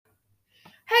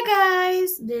Hi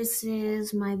guys, this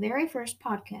is my very first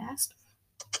podcast.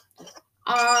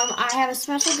 I have a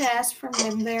special guest from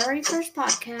my very first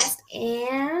podcast,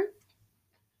 and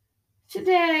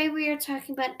today we are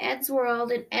talking about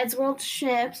Eddsworld and Eddsworld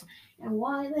ships, and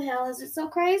why the hell is it so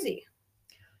crazy?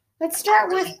 Let's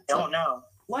start don't know.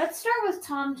 Let's start with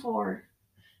Tom Tord.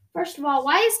 First of all,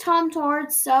 why is Tom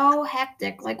Tord so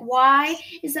hectic? Like, why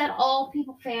is that all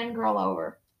people fangirl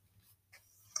over?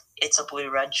 It's a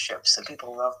blue-red ship, so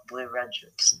people love blue-red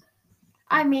ships.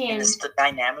 I mean, and it's the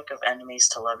dynamic of enemies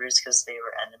to lovers because they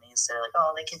were enemies. They're like,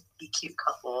 oh, they can be a cute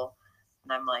couple.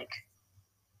 And I'm like,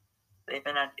 they've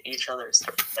been at each other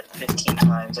like 15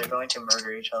 times. They're going to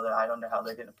murder each other. I don't know how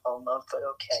they're going to fall in love, but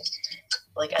okay.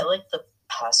 Like, I like the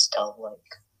pastel,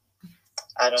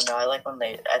 I don't know. I don't like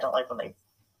when they.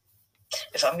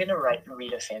 If I'm going to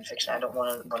read a fan fiction, I don't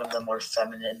want one of them more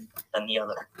feminine than the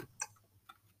other.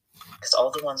 Because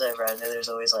all the ones I've read, there's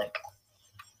always like,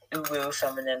 ooh,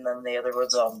 feminine, and the other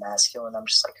one's all masculine. I'm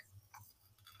just like,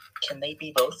 can they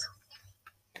be both?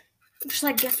 Just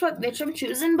like, guess what, bitch? I'm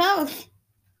choosing both.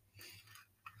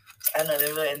 I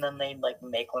don't know, and then they like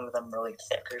make one of them really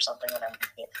thick or something, and I'm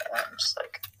just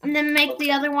like. And then make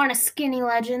the other one a skinny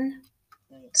legend.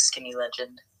 Skinny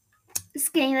legend.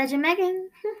 Skinny legend Megan.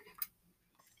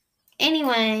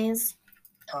 Anyways.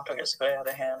 Tom Tord is way out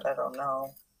of hand. I don't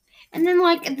know. And then,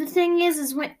 like, the thing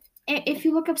is when if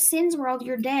you look up Sinnsworld,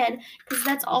 you're dead, because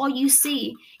that's all you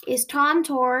see is Tom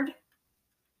Tord,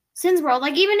 Sinnsworld.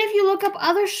 Like, even if you look up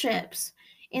other ships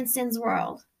in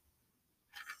Sinnsworld,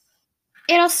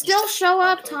 it'll still show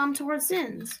up Tom Tord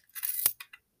Sins.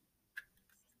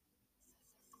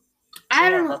 I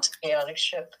don't know. That's a chaotic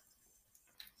ship.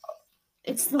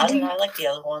 It's the I don't know. I like the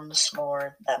other ones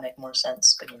more. That make more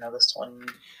sense. But this one.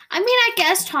 I mean, I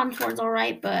guess Tom Tord's all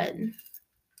right, but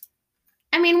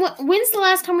I mean, when's the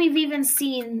last time we've even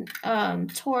seen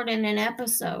Tord in an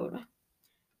episode?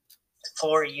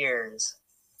 4 years.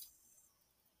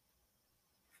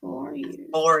 4 years.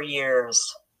 4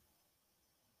 years.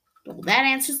 Well, that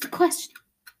answers the question.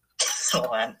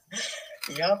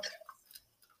 Yup.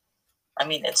 I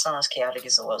mean, it's not as chaotic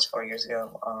as it was 4 years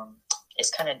ago.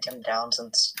 It's kind of dimmed down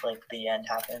since like the end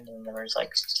happened, and there was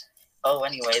like, oh,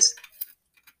 anyways,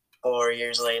 4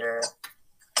 years later,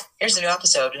 here's the new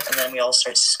episode, and then we all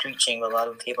start screeching. But a lot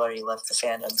of people already left the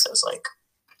fandom, so it's like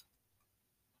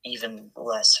even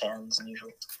less fans than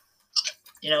usual.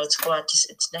 It's glad.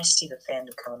 It's nice to see the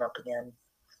fandom coming up again.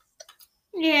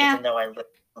 Yeah. Even though I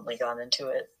recently got into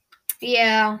it.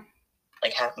 Yeah.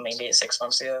 Like maybe 6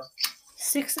 months ago.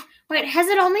 Wait, has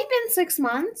it only been 6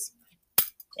 months?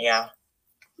 Yeah.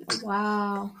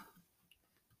 Wow.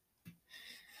 I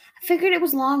figured it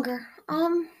was longer.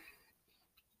 I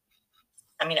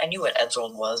mean, I knew what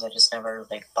Eddsworld was. I just never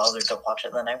bothered to watch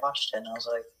it. Then I watched it, and I was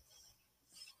like.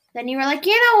 Then you were like,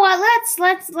 you know what?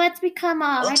 Let's become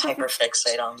let's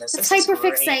hyperfixate on this. Let's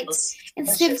hyperfixate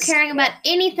instead of caring about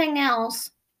anything else.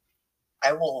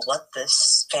 I will let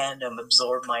this fandom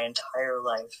absorb my entire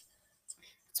life.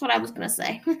 That's what I was gonna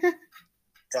say.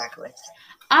 Exactly.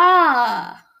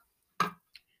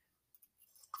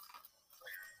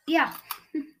 Yeah.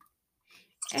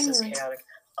 This is chaotic.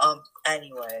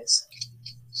 Anyways.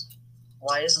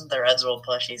 Why isn't there Eddsworld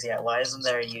plushies yet? Why isn't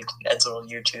there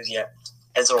Eddsworld U2s yet?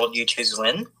 Eddsworld U2s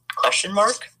win? Question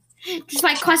mark? Just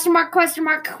like question mark, question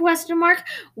mark, question mark.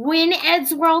 Win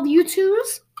Eddsworld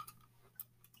U2s?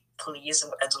 Please,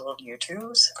 Eddsworld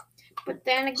U2s? But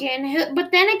then again,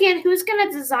 who's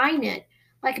gonna design it?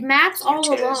 Like Matt's all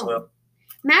alone. Well.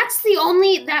 Matt's the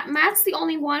only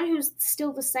one who's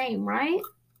still the same, right?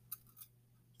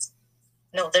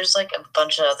 No, there's like a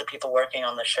bunch of other people working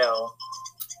on the show.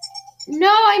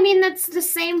 No, I mean that's the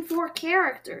same 4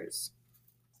 characters.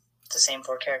 The same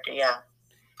 4 characters, yeah.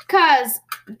 Cause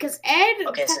Ed.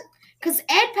 Okay, because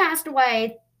Ed passed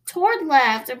away. Tord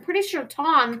left. I'm pretty sure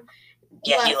Tom.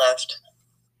 Yeah, left. He left.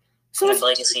 So his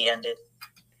legacy ended.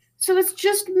 So it's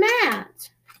just Matt.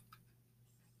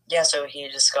 Yeah, so he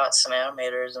just got some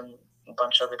animators and a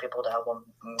bunch of other people to help him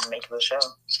make the show.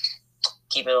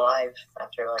 Keep it alive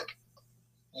after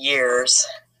years.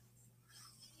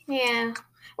 Yeah.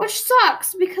 Which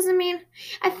sucks because, I mean,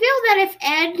 I feel that if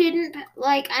Ed didn't,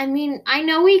 I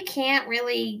know we can't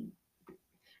really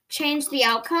change the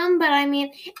outcome, but I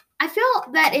mean, I feel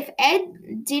that if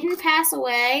Ed didn't pass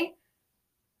away,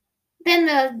 then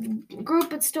the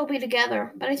group would still be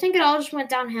together. But I think it all just went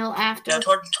downhill after. No,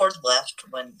 Tord left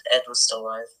when Ed was still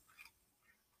alive.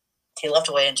 He left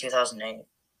away in 2008.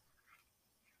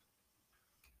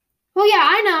 Well, yeah,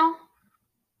 I know.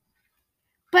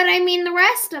 But I mean, the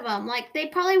rest of them, they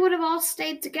probably would have all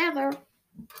stayed together.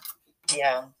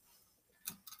 Yeah.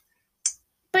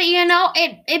 But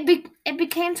it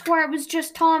became to where it was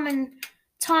just Tom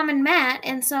and Matt,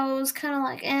 and so it was kind of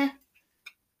like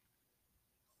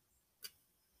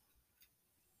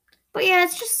But yeah,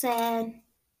 it's just sad.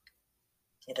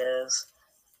 It is.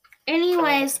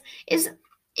 Anyways, is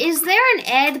there an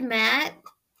Ed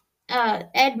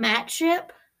Matt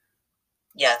ship?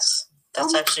 Yes,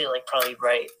 that's actually like probably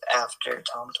right after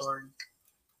Tom Torn.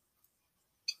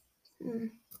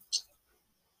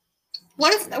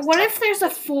 What if there's a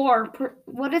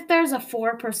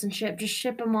 4-person ship? Just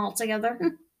ship them all together.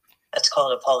 That's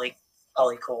called a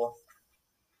polycool.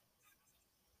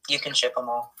 You can ship them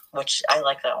all, which I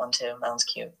like that one too. That one's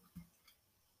cute.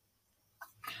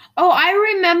 Oh, I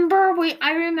remember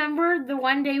the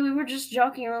one day we were just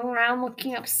joking around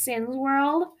looking up Sin's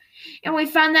World, and we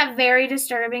found that very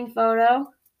disturbing photo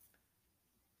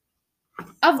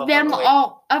of them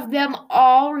all.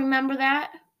 Remember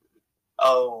that?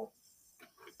 Oh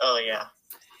yeah.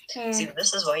 See,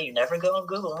 this is why you never go on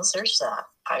Google and search that.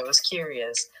 I was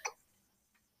curious.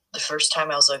 The first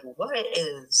time I was like, what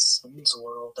is Sin's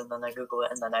World? And then I Google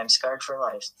it, and then I'm scarred for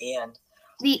life. The end.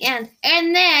 The end.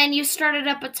 And then you started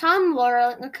up a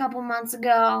Tumblr a couple months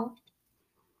ago.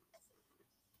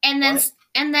 And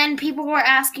then people were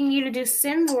asking you to do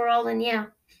Sin's World, and yeah.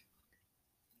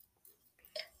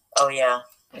 Oh yeah.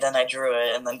 Then I drew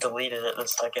it and then deleted it the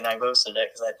second I posted it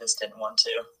because I just didn't want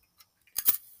to.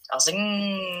 I was like,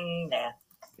 nah.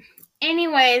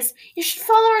 Anyways, you should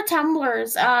follow our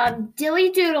Tumblrs. Dilly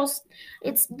Doodles.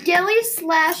 It's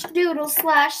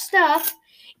dilly/doodle/stuff.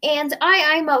 And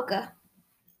I Mocha.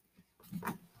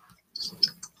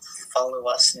 Follow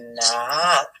us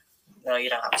not. No, you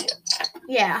don't have to.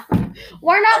 Yeah.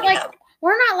 We're not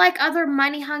like other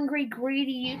money hungry,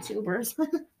 greedy YouTubers.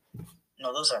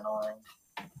 No, those are annoying.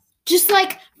 Just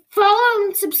like follow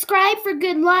and subscribe for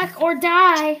good luck or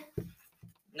die.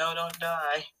 No, don't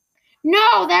die.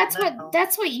 No, that's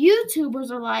what YouTubers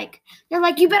are like. They're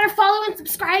like, you better follow and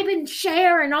subscribe and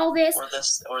share and all this.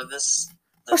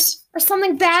 Or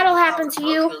something bad will happen to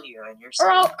you. Kill you in your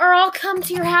sleep. Or I'll come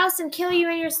to your house and kill you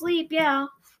in your sleep, yeah.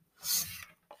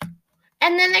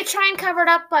 And then they try and cover it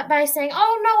up by saying,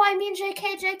 oh no, I mean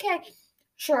JK.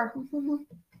 Sure.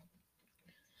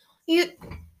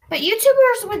 But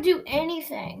YouTubers would do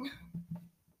anything.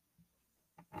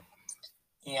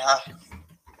 Yeah.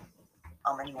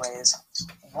 Anyways,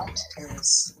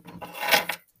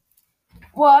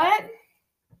 what?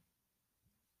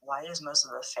 Why is most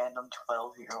of the fandom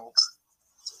 12-year-olds?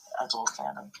 Adult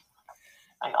fandom.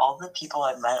 Like, all the people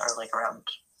I've met are like around.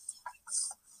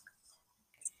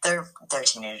 They're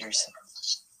teenagers.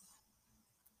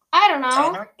 I don't know. I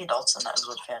mean, there are adults in that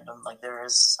adult fandom. Like, there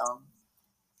is some.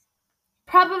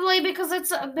 Probably because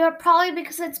it's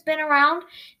been around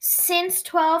since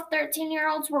 12,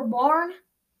 13-year-olds were born.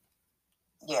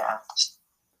 Yeah.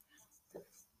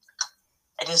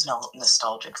 It is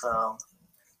nostalgic, though.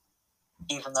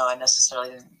 Even though I necessarily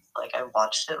didn't, I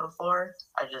watched it before,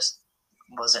 I just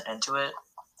wasn't into it.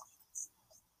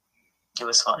 It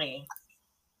was funny.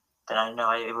 But I know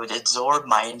it would absorb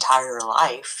my entire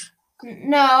life.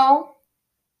 No.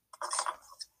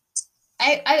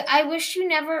 I wish you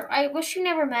never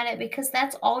met it because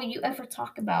that's all you ever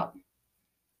talk about.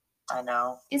 I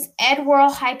know. Is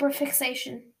Edworld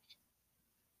hyperfixation.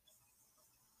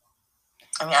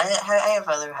 I mean, I have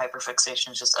other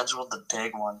hyperfixations, just Edgeworld the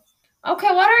big one.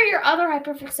 Okay, what are your other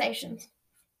hyperfixations?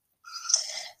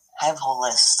 I have a whole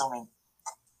list.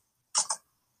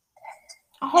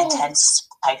 Intense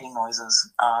piping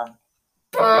noises.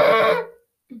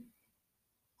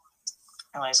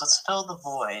 Anyways, let's fill the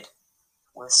void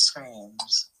with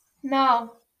screams.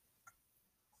 No.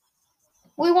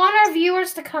 We want our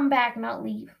viewers to come back, not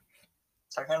leave.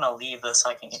 They're gonna leave the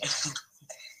second.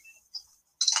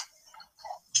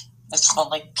 It's fun.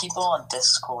 Like, people on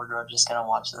Discord are just gonna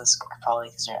watch this probably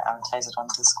because you're advertising on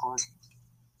Discord.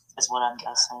 Is what I'm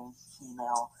guessing.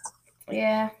 Email.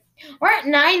 Yeah. We're at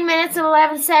 9 minutes and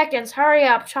 11 seconds. Hurry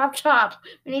up, chop.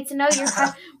 We need to know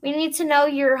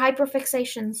your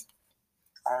hyperfixations.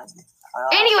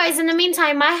 Anyways, in the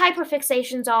meantime, my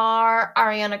hyperfixations are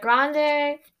Ariana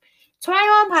Grande,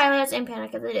 21 Pilots, and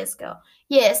Panic at the Disco.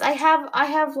 Yes, I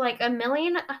have like a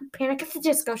million Panic at the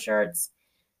Disco shirts.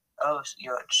 Oh,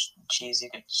 geez,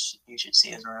 you should see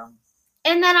his room.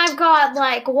 And then I've got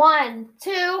like 1,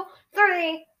 2,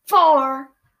 3,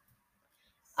 4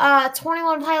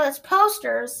 21 Pilots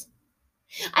posters.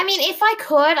 I mean, if I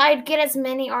could, I'd get as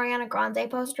many Ariana Grande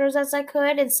posters as I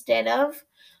could instead of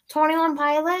 21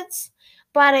 Pilots.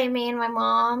 But I mean, my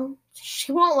mom,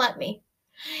 she won't let me.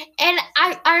 And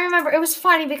I remember it was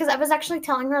funny because I was actually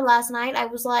telling her last night, I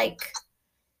was like,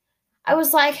 I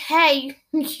was like, hey,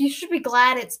 you should be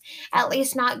glad it's at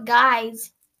least not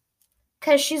guys.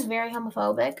 Because she's very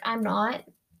homophobic. I'm not.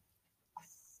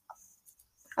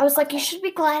 I was like, you should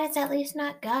be glad it's at least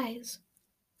not guys.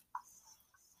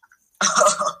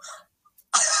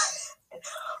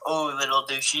 Oh, little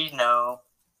did she know.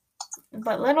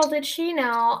 But little did she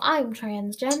know, I'm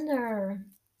transgender.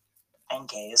 And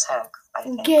gay as heck, I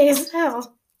think. Gay as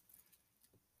hell.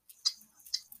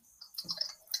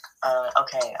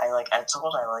 Okay, I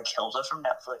told I like Hilda from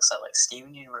Netflix, I like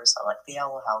Steven Universe, I like The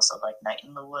Owl House, I like Night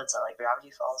in the Woods, I like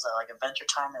Gravity Falls, I like Adventure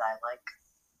Time, and I like...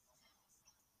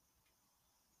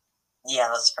 Yeah,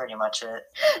 that's pretty much it.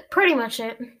 Pretty much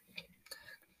it.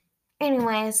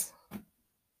 Anyways.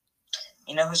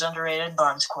 You know who's underrated?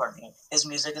 Barnes Courtney. His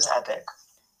music is epic.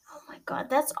 Oh my god,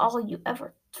 that's all you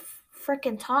ever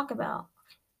freaking talk about.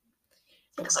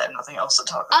 Because I have nothing else to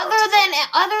talk about.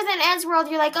 Other than Eddsworld,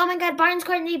 you're like, oh my god, Barnes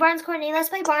Courtney, let's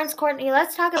play Barnes Courtney,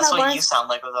 let's talk about Barnes. That's what you sound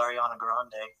like with Ariana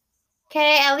Grande.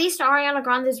 Okay, at least Ariana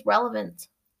Grande is relevant.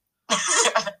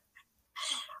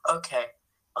 Okay,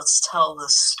 let's tell the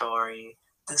story.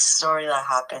 The story that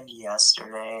happened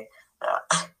yesterday.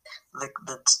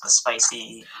 The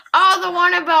spicy... Oh, the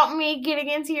one about me getting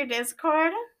into your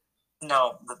Discord?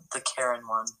 No, the Karen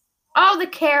one. Oh, the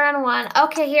Karen one.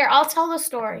 Okay, here, I'll tell the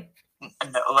story.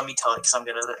 No, let me tell it because I'm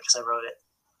good at it because I wrote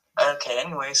it. Okay,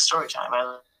 anyway, story time. I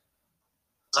was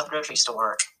at the grocery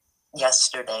store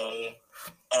yesterday,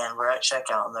 and we're at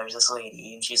checkout, and there's this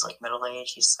lady, and she's like middle-aged.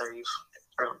 She's 30,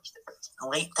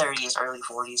 late 30s, early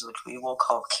 40s, which we will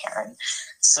call Karen.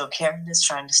 So Karen is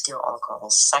trying to steal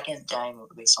alcohol. Second time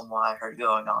based on what I heard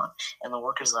going on. And the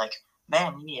worker's like,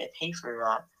 man, you need to pay for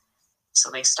that.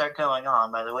 So they start going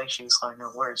on. By the way she was slurring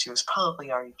her words, she was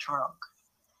probably already drunk.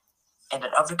 And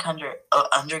an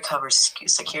undercover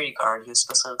security guard who was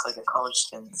supposed to look like a college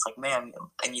student is like, ma'am,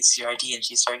 I need to see your ID. And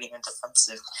she started getting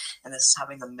defensive. And this is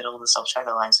happening in the middle of the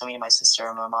self-checkout line. So me and my sister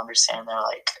and my mom are standing there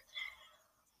like,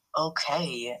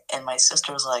 okay. And my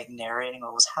sister was like narrating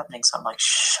what was happening. So I'm like,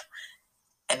 shh.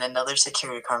 And another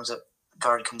security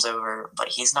guard comes over, but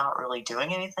he's not really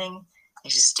doing anything.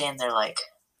 He's just standing there like,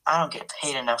 I don't get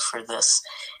paid enough for this.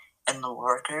 And the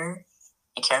worker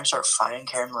and Karen start fighting.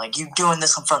 Karen like, you doing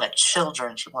this in front of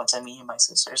children? She points at me and my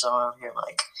sister. So I'm over here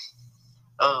like,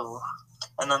 oh.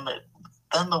 And then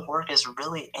the worker is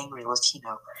really angry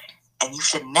Latino. And you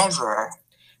should never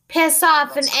piss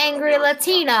off an angry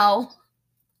Latino.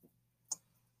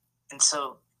 And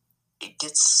so it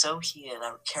gets so heated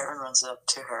that Karen runs up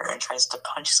to her and tries to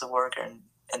punch the worker,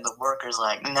 and the worker's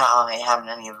like, no, I ain't having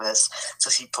any of this. So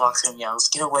she blocks her and yells,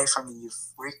 get away from me, you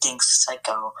freaking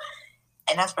psycho.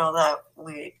 And after all that,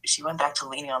 she went back to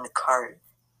leaning on the cart,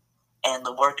 and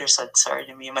the worker said sorry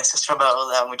to me and my sister about all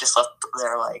that, and we just left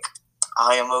there like,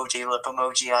 eye emoji, lip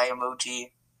emoji, eye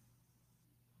emoji.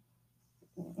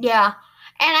 Yeah.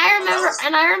 And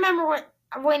I remember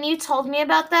when you told me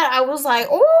about that, I was like,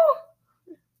 oh,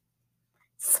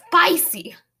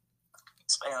 spicy.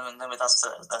 And then that's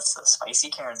the spicy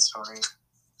Karen story.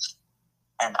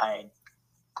 And I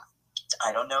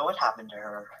don't know what happened to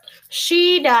her.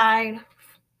 She died.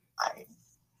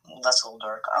 That's a little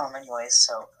dark. Anyways,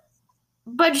 so.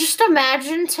 But just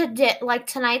imagine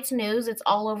tonight's news. It's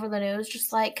all over the news.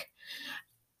 Just like,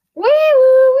 wee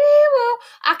woo, wee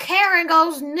woo. A Karen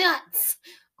goes nuts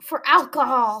for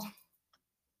alcohol.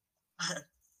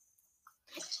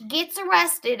 Gets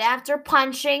arrested after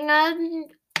punching a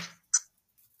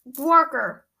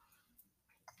worker.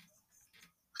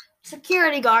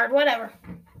 Security guard, whatever.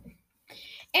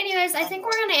 Anyways, I think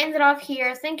we're going to end it off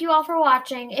here. Thank you all for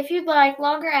watching. If you'd like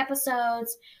longer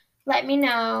episodes, let me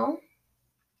know.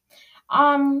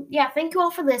 Yeah, thank you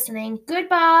all for listening.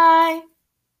 Goodbye.